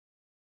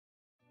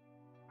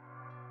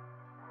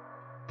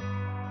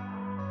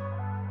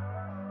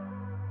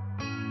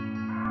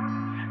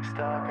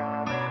Stuck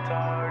on the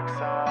dark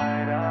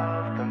side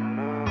of the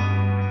moon.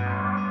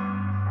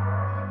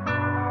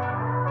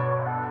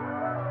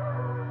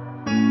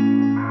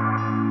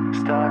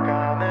 Stuck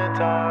on the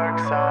dark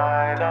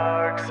side,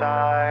 dark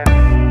side.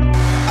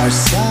 Our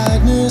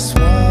sadness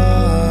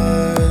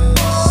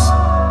was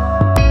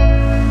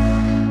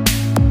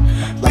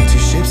like two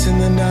ships in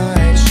the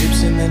night,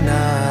 ships in the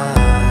night,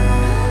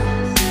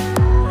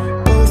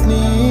 both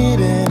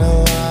needing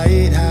a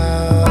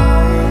lighthouse.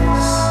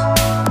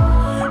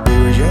 We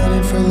were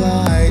yearning for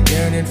light,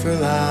 yearning for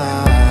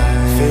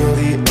light. Fill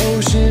the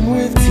ocean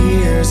with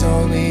tears,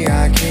 only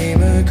I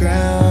came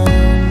aground.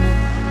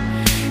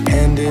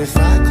 And if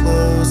I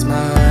close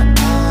my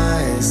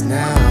eyes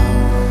now,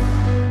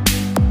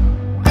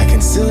 I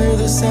can still hear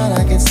the sound,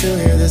 I can still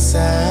hear the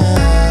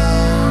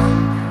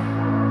sound.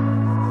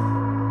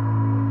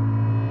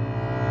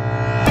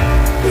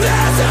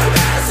 There's a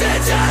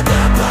message at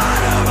the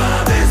bottom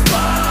of this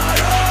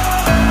bottle,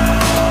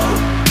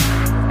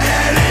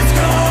 and it's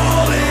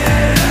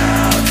calling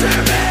out to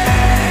me.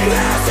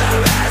 There's a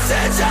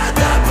message at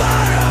the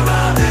bottom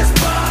of this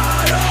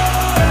bottle,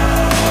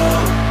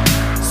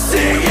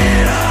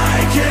 singing I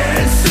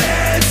can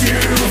set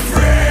you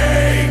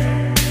free.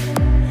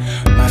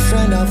 My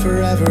friend, I'll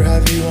forever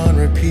have you on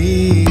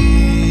repeat.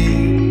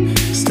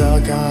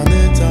 Stuck on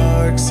the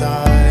dark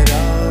side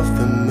of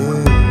the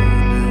moon.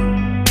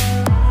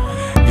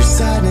 Your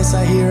sadness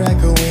I hear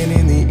echoing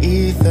in the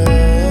ether.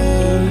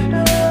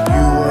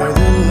 You were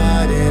the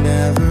light in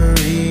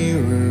every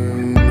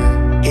room.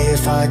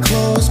 If I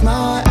close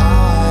my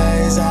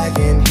eyes, I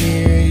can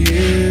hear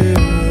you,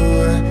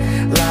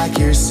 like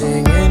you're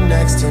singing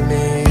next to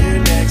me,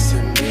 next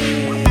to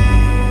me.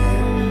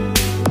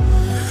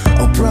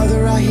 Oh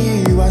brother, I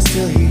hear you, I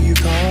still hear you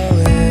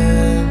calling.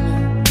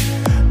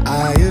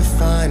 I have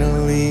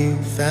finally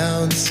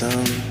found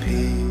some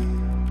peace.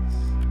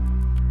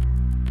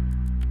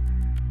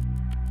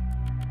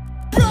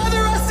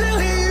 Brother, I still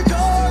hear you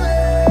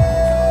calling.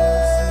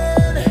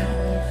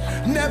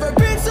 Never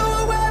been so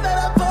aware that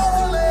I'm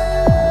falling.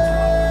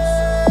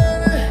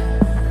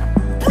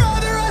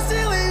 Brother, I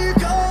still hear you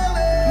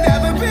calling.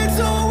 Never been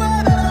so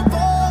aware that I'm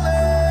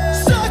falling.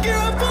 Stuck here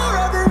up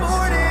forever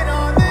morning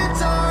on the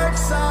dark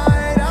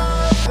side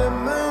of the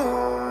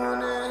moon.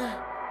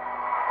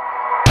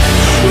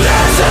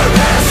 There's a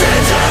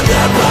message at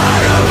the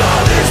bottom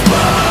of this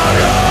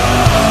bottle,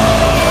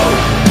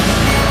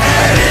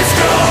 and it's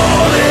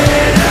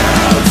calling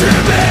out to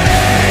me.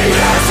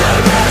 There's a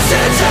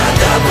message at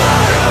the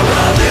bottom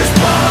of this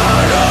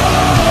bottle,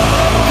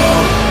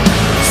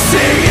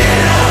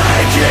 singing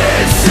I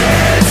can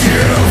set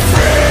you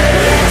free.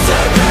 There's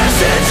a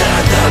message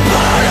at the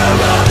bottom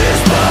of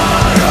this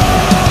bottle,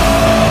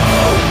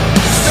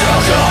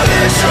 stuck on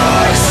the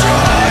dark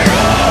side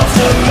of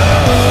the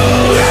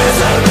moon. There's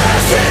a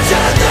message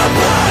at the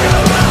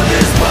bottom of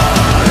this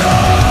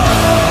bottle,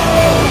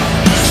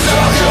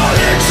 stuck on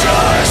the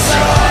dark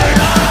side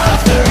of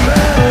the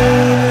moon.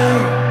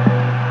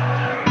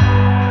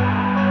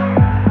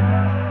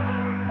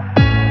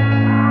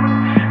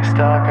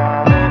 Stuck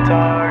on the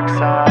dark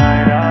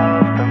side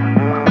of the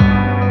moon.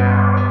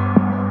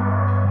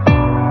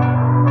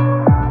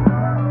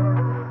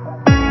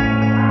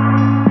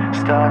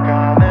 Stuck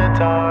on the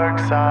dark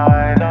side.